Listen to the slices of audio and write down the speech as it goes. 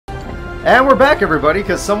And we're back, everybody,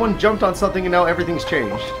 because someone jumped on something and now everything's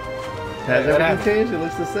changed. Has everything changed? It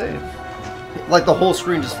looks the same. Like the whole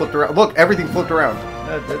screen just flipped around. Look, everything flipped around.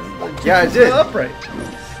 Yeah, it did. Upright.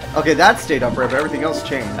 Okay, that stayed upright, but everything else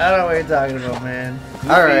changed. I don't know what you're talking about, man.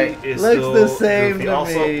 Alright. Looks the same to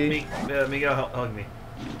also, me. Miguel, hug me.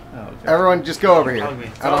 Oh, okay. Everyone, just go over here. Hug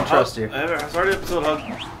me. I don't trust you. I started the episode, hug.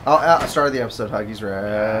 I started the episode, hug. He's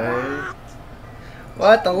right.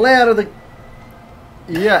 What the land of the...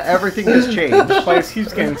 Yeah, everything has changed. The place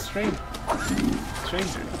keeps getting stranger.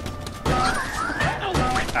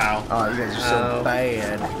 Ow. Oh, you guys are so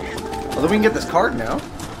bad. Although we can get this card now.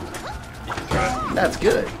 That's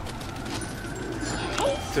good.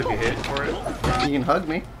 Took a hit for it. You can hug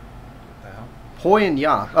me. Ow. Hoi and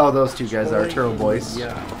Ya. Oh, those two guys are Turtle Boys.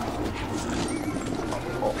 Yeah.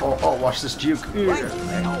 Oh, watch this juke.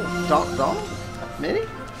 Donald? Minnie?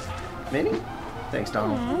 Minnie? Thanks,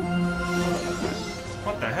 Donald.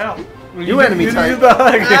 What the hell? You enemy type.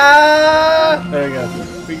 Ah! There we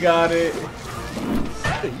go. We got it.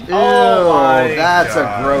 Ew, Oh my that's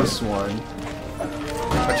God. a gross one.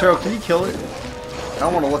 Arturo, can you kill it? I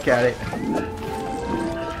don't want to look at it.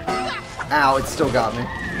 Ow, it still got me.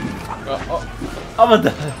 I'm a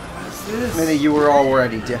die. Minnie, you were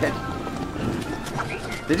already dead.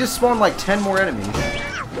 They just spawned like 10 more enemies.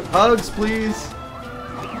 Hugs, please.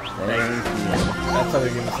 Thank you. That's how they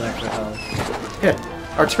give us extra health. Yeah,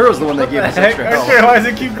 Arturo's the one that gave us Heck, extra health. Arturo, why does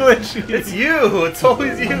it keep glitching? It's you! It's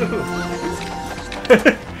always you!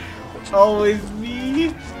 Always me.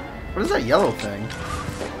 What is that yellow thing?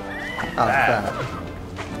 Oh, that.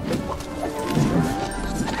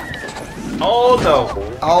 Oh no!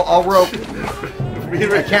 I'll rope.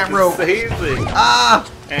 I can't rope. Same thing. Ah!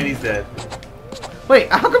 And he's dead. Wait,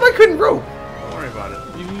 how come I couldn't rope? Don't worry about it.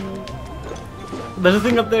 There's a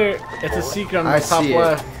thing up there. It's a secret on the I top see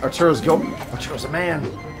left. it. Arturo's go. Arturo's a man.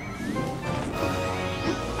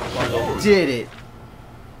 Did it.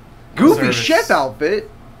 Goofy Service. chef outfit.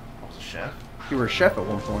 What's a chef? You were a chef at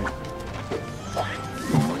one point.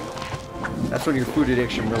 That's when your food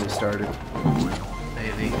addiction really started.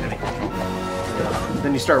 Maybe.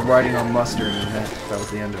 Then you started riding on mustard, and that was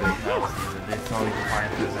the end of it. They tell me to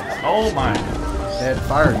find physics. Oh my! They had to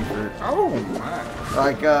fire you for it. Oh my!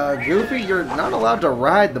 Like, Goofy, you're not allowed to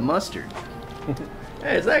ride the mustard.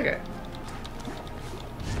 Hey, it's that guy.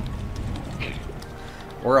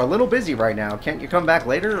 We're a little busy right now. Can't you come back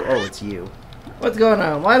later? Oh, it's you. What's going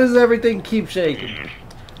on? Why does everything keep shaking?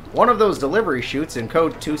 One of those delivery chutes in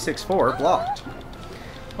code 264 blocked.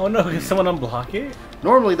 Oh no, can someone unblock it?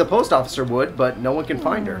 Normally the post officer would, but no one can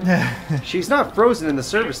find her. She's not frozen in the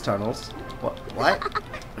service tunnels. What?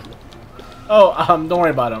 Oh, don't worry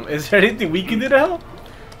about him. Is there anything we can do to help?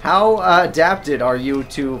 How adapted are you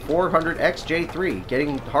to 400XJ3?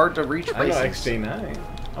 Getting hard to reach I know places. XJ9.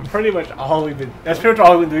 I'm pretty much all we've been. That's pretty much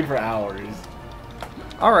all we've been doing for hours.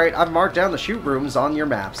 Alright, I've marked down the shoot rooms on your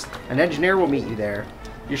maps. An engineer will meet you there.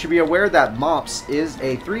 You should be aware that MOPS is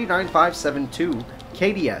a 39572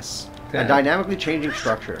 KDS, a dynamically changing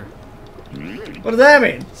structure. What does that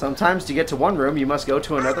mean? Sometimes to get to one room, you must go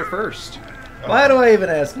to another first. Why do I even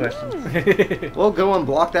ask questions? We'll go and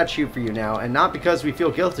block that chute for you now, and not because we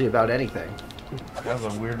feel guilty about anything. That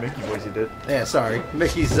was a weird Mickey voice you did. Yeah, sorry.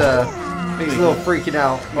 Mickey's a little freaking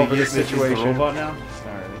out over this Mickey's the situation. robot now?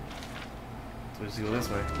 Alright. So just go this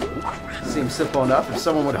way. Seems simple enough if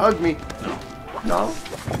someone would hug me. No?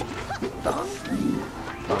 No?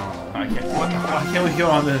 I can't. Why can't we go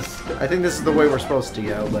on this? I think this is the way we're supposed to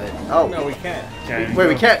go, but... Oh. No, we can't. Wait,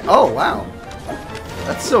 we can't... Oh, wow.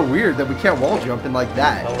 That's so weird that we can't wall jump in like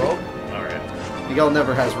that. No rope? Alright. Miguel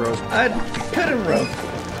never has rope. I couldn't rope.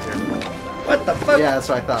 What the fuck? Yeah, that's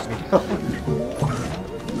what I thought, Miguel.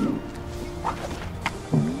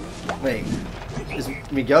 Wait. Is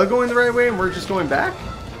Miguel going the right way and we're just going back?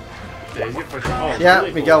 Yeah, you get for oh, Yeah,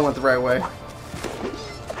 really Miguel cool. went the right way.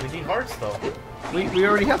 We need hearts though. We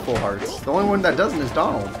already have full hearts. The only one that doesn't is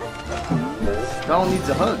Donald. Donald needs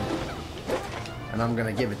a hug. And I'm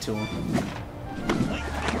gonna give it to him.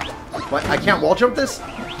 What? I can't wall jump this?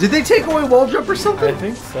 Did they take away wall jump or I something?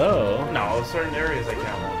 think so. No, certain areas I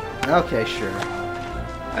can't walk. Okay, sure.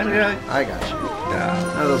 I got you.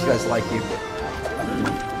 yeah. None of those guys like you.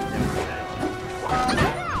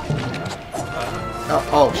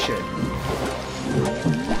 Oh shit.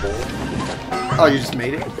 Oh, you just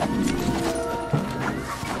made it?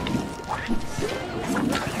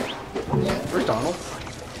 Where's Donald?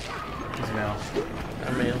 He's now.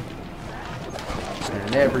 I'm in.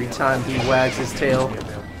 And every time he wags his tail...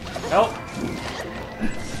 Help!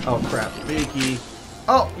 Oh crap. Mickey.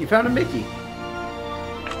 Oh, you found a Mickey.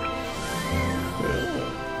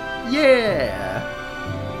 Yeah.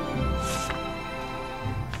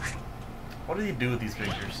 What do they do with these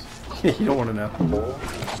creatures? You don't want to know.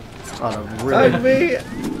 On a really... Hug me!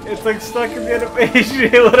 It's like stuck in the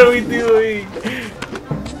animation. What are we doing?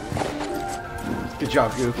 Good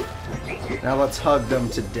job, Goof. Now let's hug them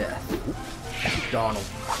to death. Donald.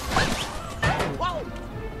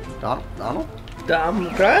 Donald?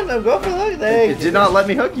 I'm trying. I'm going for the hug. It did not let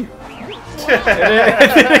me hug you. It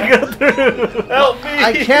didn't go through. Help me!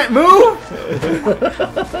 I can't move!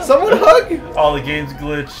 Someone hug! Oh, the game's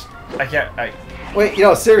glitched. I can't. Wait,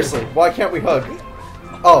 seriously, why can't we hug?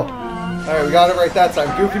 Oh. Alright, we got it right that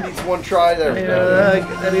time. Goofy needs one try. There we go.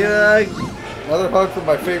 I need a hug. Another hug from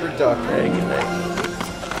my favorite duck. Thank you.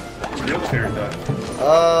 Real favorite duck.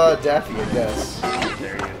 Daffy, I guess.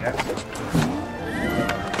 There you go.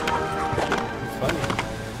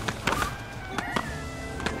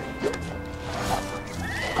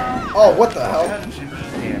 Oh, what the hell? How did you eat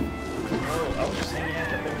him? Oh, I was just saying you had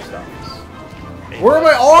to hold stuff. Where are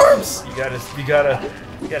my arms? You gotta stand.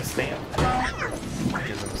 Gives him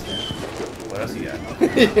a stand. What else you got?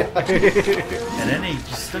 And then he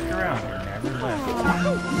just stuck around and never left.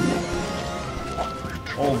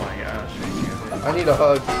 Oh my gosh. I need a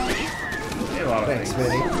hug. You need a lot of Thanks,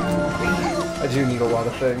 things. Minnie. I do need a lot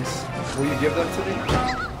of things. Will you give them to me?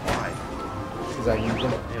 Why? Because I need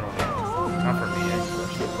them. You don't know. Not for me, actually.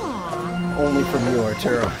 Only from you,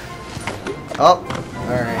 Arturo. Oh,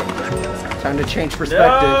 alright. Time to change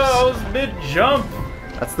perspectives. No, I was mid-jump.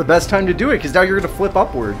 That's the best time to do it, because now you're going to flip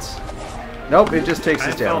upwards. Nope, it just takes I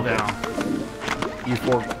us fell down. down. You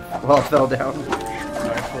fell down.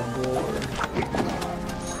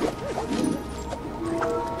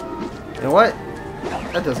 You know what?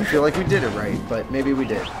 That doesn't feel like we did it right, but maybe we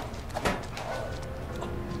did.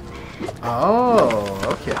 Oh,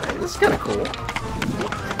 okay. This is kind of cool.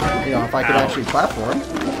 You know, if I could actually platform.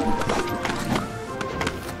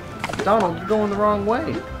 Donald, you're going the wrong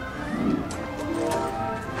way.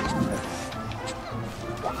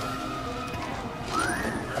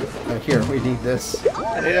 Here, we need this.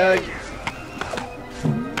 I need a hug.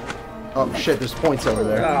 Oh shit, there's points over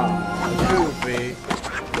there. Oh, Goofy.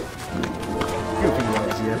 Goofy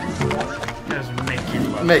loves you. Because Mickey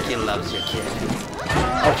loves Mickey loves you, kid.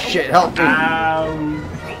 Oh shit, help me.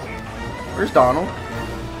 Where's Donald?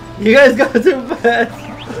 You guys go too fast.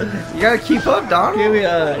 You gotta keep up, Donald. Give me a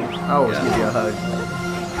hug. I always give you a hug.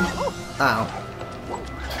 Ow.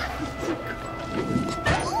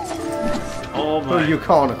 Oh Who my. are you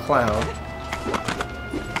calling a clown?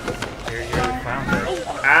 You're the clown there.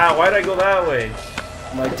 Ah, why'd I go that way?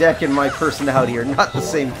 My deck and my personality are not the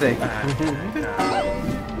same thing.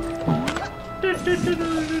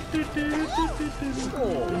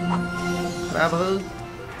 Grab a hug.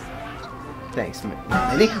 Thanks, Minnie.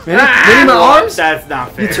 Minnie, my arms? That's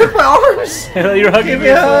not fair. You took my arms? You're hugging Give me a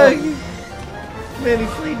yourself. hug. Minnie,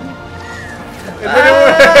 please.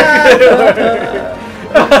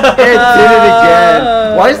 It did it again.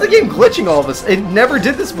 Why is the game glitching all of us? It never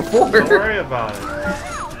did this before. Don't worry about it.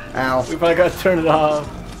 Ow. We probably gotta turn it off.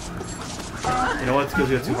 You know what? It's because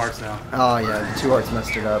we have 2 hearts now. Oh yeah, the 2 hearts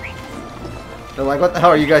messed it up. They're like, what the hell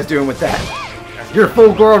are you guys doing with that? You're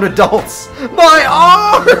full-grown adults. My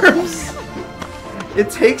arms! It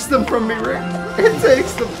takes them from me, Rick. It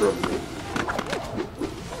takes them from me.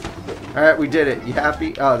 All right, we did it. You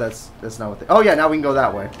happy? Oh, that's not what. Oh yeah, now we can go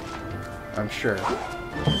that way. I'm sure.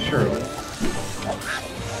 Surely.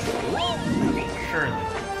 Surely.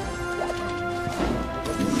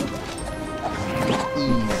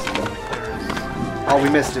 Oh, we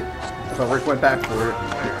missed it. But Rick went back for it.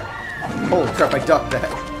 Holy crap! I ducked that.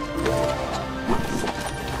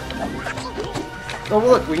 Oh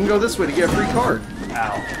look, we can go this way to get a free card.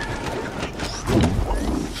 Ow.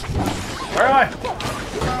 Where am I?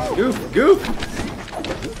 Goof!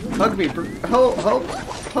 Hug me, help,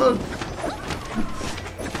 hug.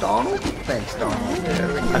 Donald? Thanks, Donald.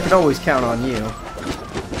 I can always count on you.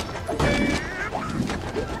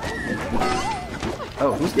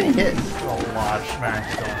 Oh, who's getting hit? A lot of smack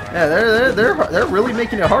going on. Yeah, they're really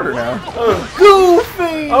making it harder now.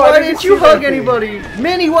 Goofy! Oh, Why I didn't didn't you see hug that thing. anybody?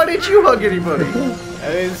 Minnie, why didn't you hug anybody?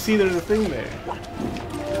 I didn't see there's a thing there.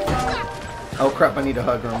 Oh crap, I need a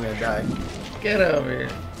hug or I'm gonna die. Get over here.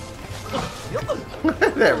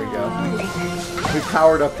 There we go. We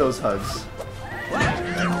powered up those hugs.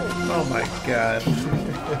 Oh my god.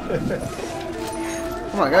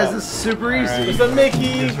 Come on guys, this is super easy. There's a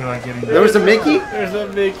Mickey. Guess we're not getting There was a Mickey? There's a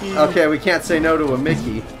Mickey. Okay, we can't say no to a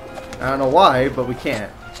Mickey. I don't know why, but we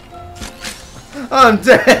can't. I'm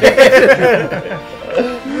dead!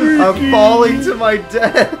 I'm falling to my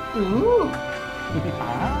death! Ooh.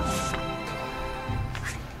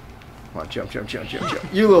 Come on, jump.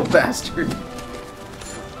 You little bastard.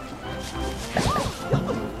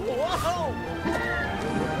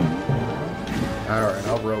 Alright,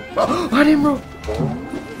 I'll rope. Oh, I didn't rope!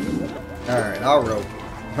 Alright, I'll rope.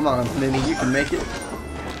 Come on, Minnie, you can make it.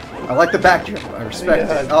 I like the back jump. I respect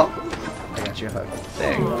it. Oh, I got you a hug.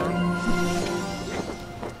 There you go.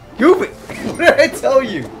 Goofy! What did I tell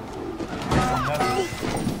you?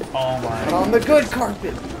 Oh my. On the good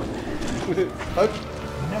carpet. Hug.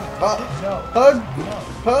 No. Hug. No.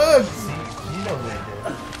 Hug. See, you know what they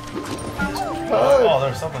did. Hug. Oh,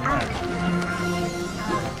 there's something there.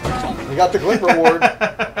 You got the glip reward.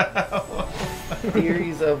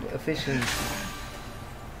 Theories of efficiency.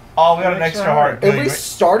 Oh, we got an extra heart. If we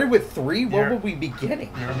started with 3, what You're- would we be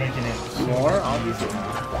getting? You're making it. More, obviously.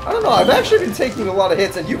 I don't know. I've actually been taking a lot of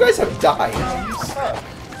hits, and you guys have died. You suck.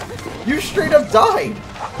 You straight up died.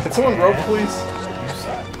 Can someone rope, please? You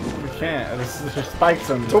suck. We can't. There's spikes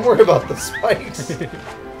on Don't worry about the spikes. Okay,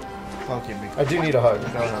 big. I do need a hug.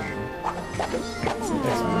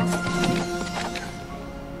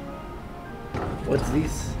 What's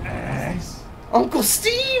this? Nice. Uncle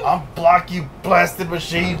Steve! Unblock, you blasted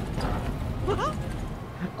machine.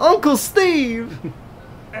 Uncle Steve!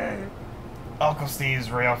 Uncle Steve's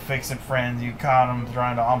real fixin' friend. You caught him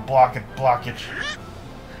trying to unblock it, blockage.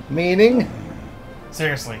 Meaning?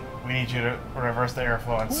 Seriously, we need you to reverse the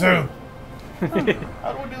airflow and soon.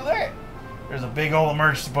 How do we do that? There's a big old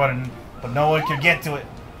emergency button, but no one can get to it.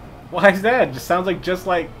 Why is that? Just sounds like just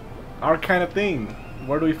like our kind of thing.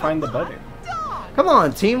 Where do we find the button? Come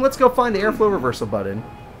on, team. Let's go find the airflow reversal button.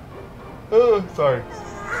 Oh, sorry.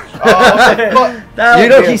 That You would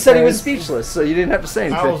know, be he said he was first. speechless, so you didn't have to say I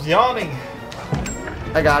anything. was yawning.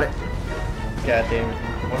 I got it. God damn it.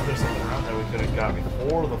 What if there's something around there we could have got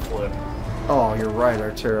before the flip? Oh, you're right,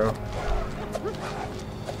 Arturo.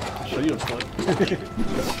 I'll show you a clip.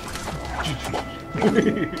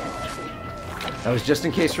 That was just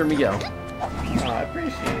in case for Miguel. Oh, I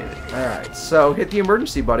appreciate it. Alright, so hit the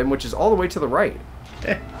emergency button, which is all the way to the right.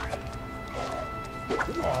 Oh,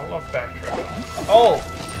 I love backtracking. Oh!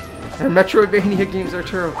 And Metroidvania games,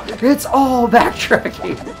 Arturo. It's all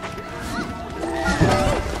backtracking!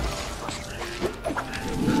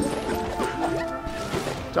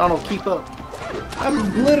 Donald, keep up.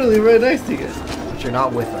 I'm literally right next to you. But you're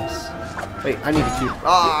not with us. Wait, I need to keep.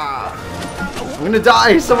 Ah! I'm gonna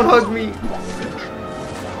die! Someone hug me!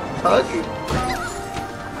 Hug?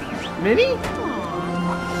 Minnie?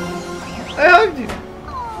 I hugged you.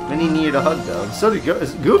 Minnie needed a hug though. So did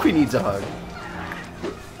Goofy needs a hug.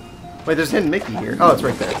 Wait, there's hidden Mickey here. Oh, it's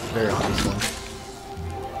right there. Very obvious one.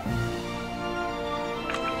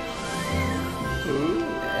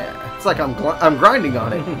 Yeah, it's like I'm grinding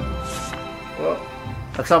on it. Well,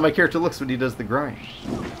 That's how my character looks when he does the grind.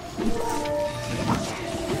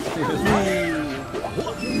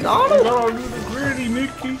 Donald! Oh, you the gritty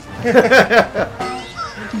Mickey.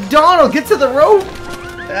 Donald, get to the rope!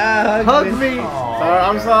 hug Hug me!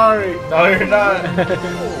 I'm sorry. No, you're not.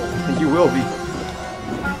 You will be.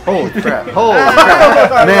 Holy crap. Holy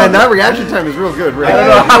crap. Man, that reaction time is real good, I right? don't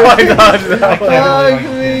know how I dodged that. Hug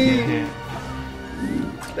me.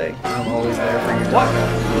 Thank you. I'm always there for you. What?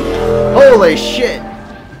 Holy shit!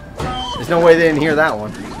 There's no way they didn't hear that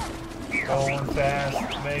one. Going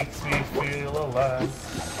fast makes me feel alive.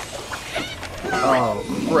 Oh,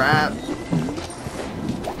 crap.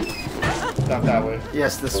 Not that way.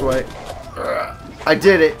 Yes, this way. I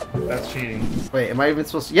did it. That's cheating. Wait, am I even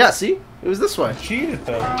supposed to? Yeah, see? It was this way. Cheated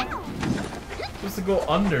though. Supposed to go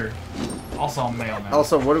under. Also, I'm male now.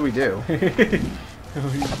 Also, what do we do?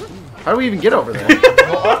 How do we even get over there?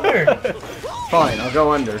 Go under. Fine, I'll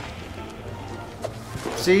go under.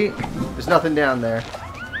 See? There's nothing down there.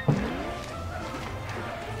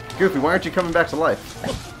 Goofy, why aren't you coming back to life?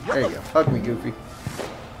 There you go. Hug me, Goofy.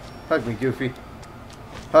 Hug me, Goofy.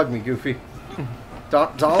 Hug me, Goofy.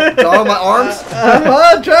 Donald, my arms?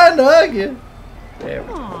 I'm trying to hug you. There.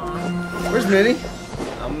 Where's Minnie?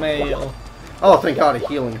 A male. Oh, thank God, a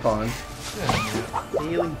healing pond.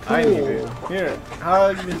 Healing I need pool. it. Here,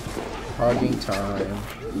 hug. Hugging time.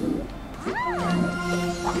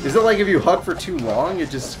 Is it like if you hug for too long, it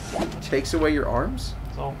just takes away your arms?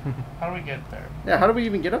 So, how do we get there? Yeah, how do we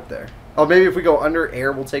even get up there? Oh, maybe if we go under,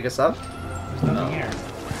 air will take us up? There's nothing here.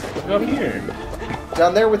 Go up here.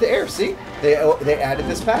 Down there with the air, see? They added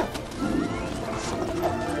this path.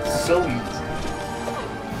 So easy.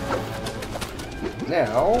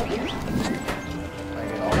 Now... I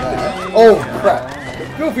get all that. Oh,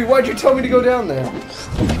 crap. Goofy, why'd you tell me to go down there?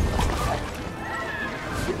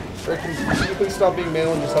 Can you please stop being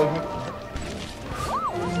male and just hug me?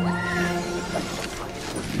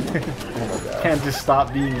 Oh my God. Can't just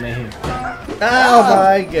stop being male. Oh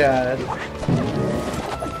my god.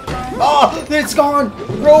 Oh, it's gone!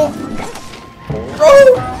 Rope!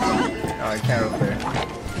 Rope! Oh, I can't over there.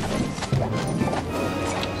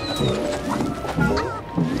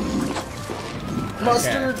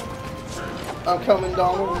 Mustard. I'm coming,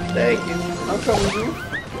 Donald. Thank you. I'm coming, Goof.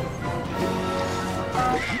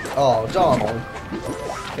 Oh, Donald.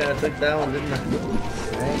 Kinda took that one, didn't I?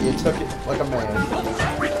 Man, you took it like a man.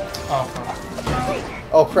 Oh, fuck.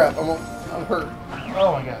 Oh crap! I'm hurt.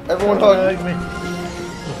 Oh my god. Everyone hug.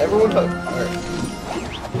 Everyone hug. All right.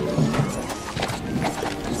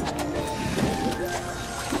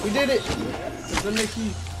 We did it. The Mickey.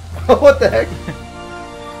 What the heck?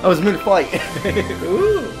 I was mid-flight.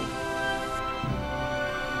 Ooh.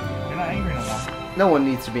 You're not angry no more. No one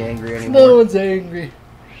needs to be angry anymore. No one's angry.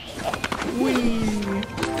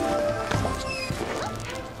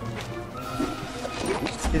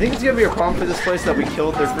 You think it's gonna be a problem for this place that we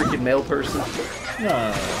killed their freaking male person?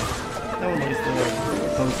 No. No one likes to work.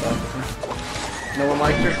 Post officer. No one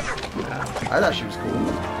liked her? I thought she was cool.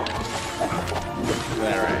 Is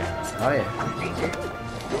that right? Oh yeah.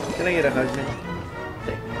 Can I get a hug, man?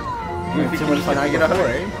 Goofy, can I get a hug?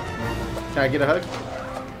 Can I get a hug?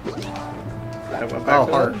 I went back Oh,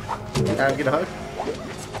 to hard. work. Can I get a hug?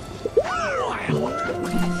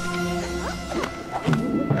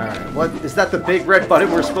 Alright, what? Is that the big red button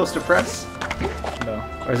we're supposed to press? No.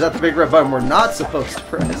 Or is that the big red button we're not supposed to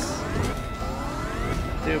press?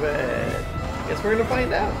 Too bad. Guess we're gonna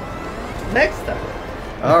find out. Next time.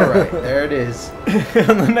 Alright, there it is.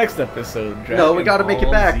 On the next episode, Dragon No, we gotta make it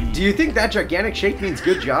Ball back. Z. Do you think that gigantic shake means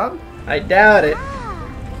good job? I doubt it.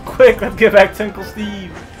 Quick, let's get back to Uncle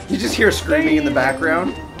Steve. You just hear screaming in the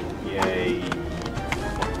background. Yay.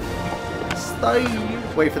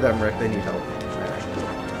 Steve. Wait for them, Rick. They need help.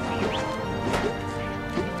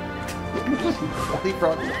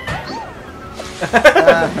 Leapfrog. What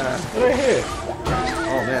did I hit?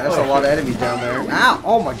 Oh man, there's a lot of enemies down there. Ow!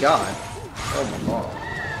 Oh my god. Oh my god.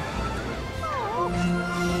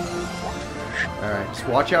 Alright, just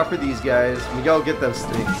watch out for these guys. We go get those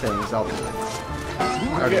things. I'll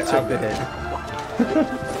already took the hit.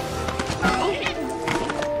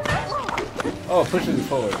 Oh, pushing it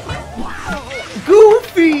forward.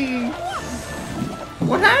 Goofy!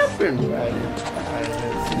 What happened?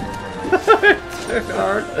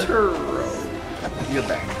 Arturo. You're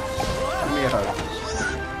back. Give me a hug.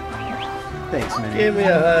 Thanks, man. Give me a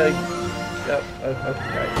hug.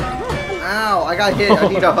 Right. Ow, I got hit. I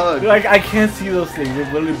need a hug. Like, I can't see those things.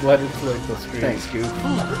 They're literally blended into like the screen. Thanks, Goof.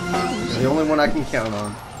 You're the only one I can count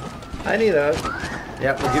on. I need a hug.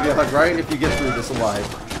 Yep, we'll give you a hug right if you get through this alive.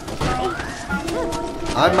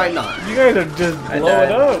 I might not. You guys are just I blowing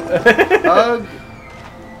died. up. Hug.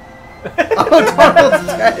 Oh, Donald's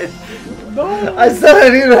dead. No. I said I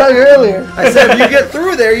needed a hug earlier. I said if you get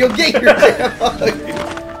through there, you'll get your damn hug.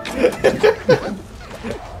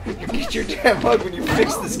 You get your damn hug when you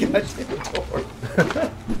fix this goddamn door.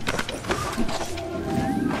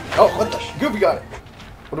 Oh, what the? Goofy got it.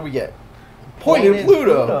 What do we get? Pointed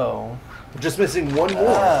Pluto. We're just missing one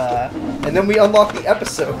more. And then we unlock the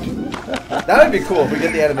episode. That would be cool if we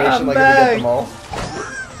get the animation I'm like if we back. get them all.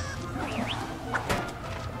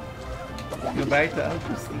 Go back to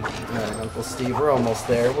Uncle Steve. Alright, Uncle Steve, we're almost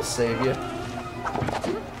there. We'll save you.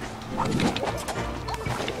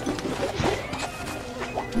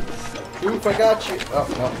 Oof, I got you. Oh,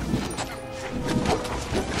 no.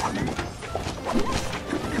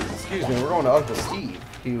 Excuse me, we're going to Uncle Steve,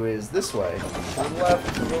 who is this way. To the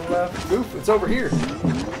left, to the left. Oof, it's over here.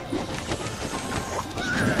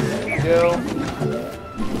 There you go.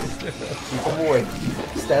 Keep him away.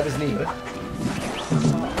 Stab his knee.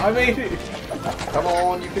 I made it. Come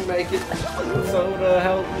on, you can make it. Soda,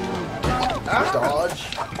 help me. Dodge.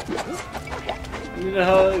 I need a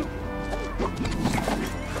hug.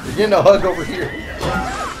 You're getting a hug over here.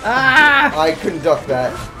 Ah! I couldn't duck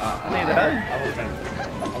that. I need a hug. I was trying to.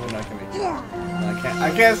 I was not gonna make it.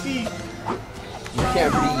 I can't see. You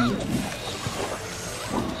can't be.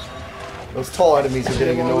 Those tall enemies are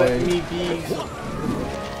getting They won't let annoying. me be.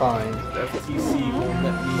 Fine. FTC won't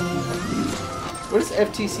let me What does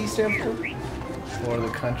FTC stand for? be for the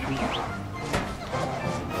country.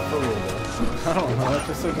 For real. I don't know. It's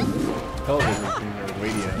just a television thing or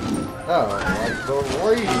radio. Oh, like the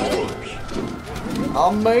radio. I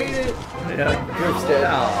made it. Yeah. Goof's dead.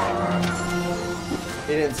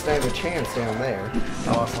 He didn't stand a chance down there. I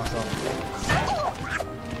lost myself.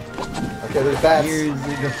 Okay, there's bats.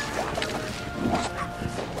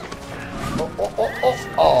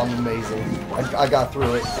 Oh, amazing. I got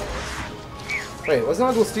through it. Wait, wasn't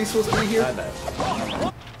Uncle Steve supposed to be here? I died.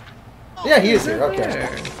 Yeah, he is here. Okay.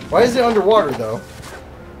 Why is it underwater, though?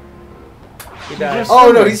 He died.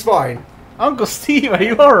 Oh, no, he's fine. Uncle Steve, are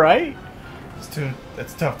you alright?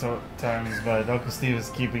 It's tough times, but Uncle Steve is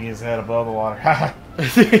keeping his head above the water.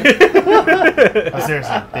 Oh,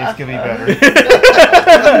 seriously, things could be better.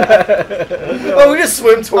 Oh, we just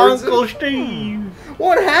swim towards Uncle it. Steve.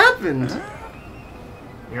 What happened?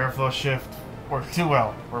 The airflow shift worked too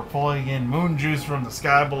well. We're pulling in moon juice from the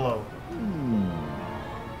sky below.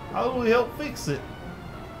 How do we help fix it?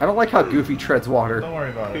 I don't like how Goofy treads water. Don't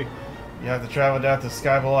worry about it. You have to travel down to the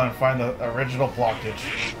sky below and find the original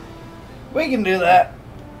blockage. We can do that.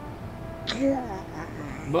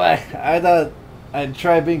 But I thought I'd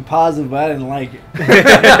try being positive, but I didn't like it.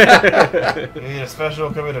 You need a special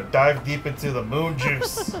equipment to dive deep into the moon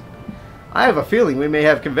juice. I have a feeling we may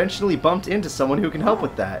have conventionally bumped into someone who can help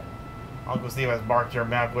with that. Uncle Steve has marked your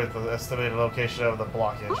map with the estimated location of the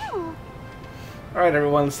blockage. Alright,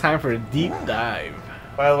 everyone, it's time for a deep dive.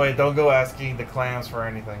 By the way, don't go asking the clams for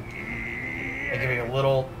anything. They give you a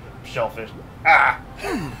little shellfish. Ah!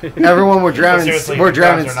 Everyone, we're drowning. Seriously, We're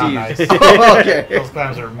drowning clams are not Steve. nice. Oh, okay. Those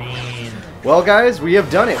clams are mean. Well, guys, we have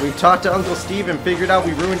done it. We've talked to Uncle Steve and figured out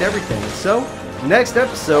we ruined everything. So, next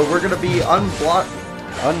episode, we're going to be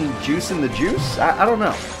unjuicing the juice? I don't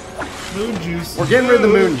know. Moon juice. We're getting rid of the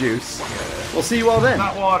moon juice. We'll see you all then.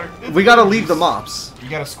 Not water. It's We got to moon leave the juice. mops. You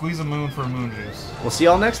got to squeeze a moon for moon juice. We'll see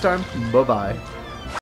y'all next time. Bye-bye.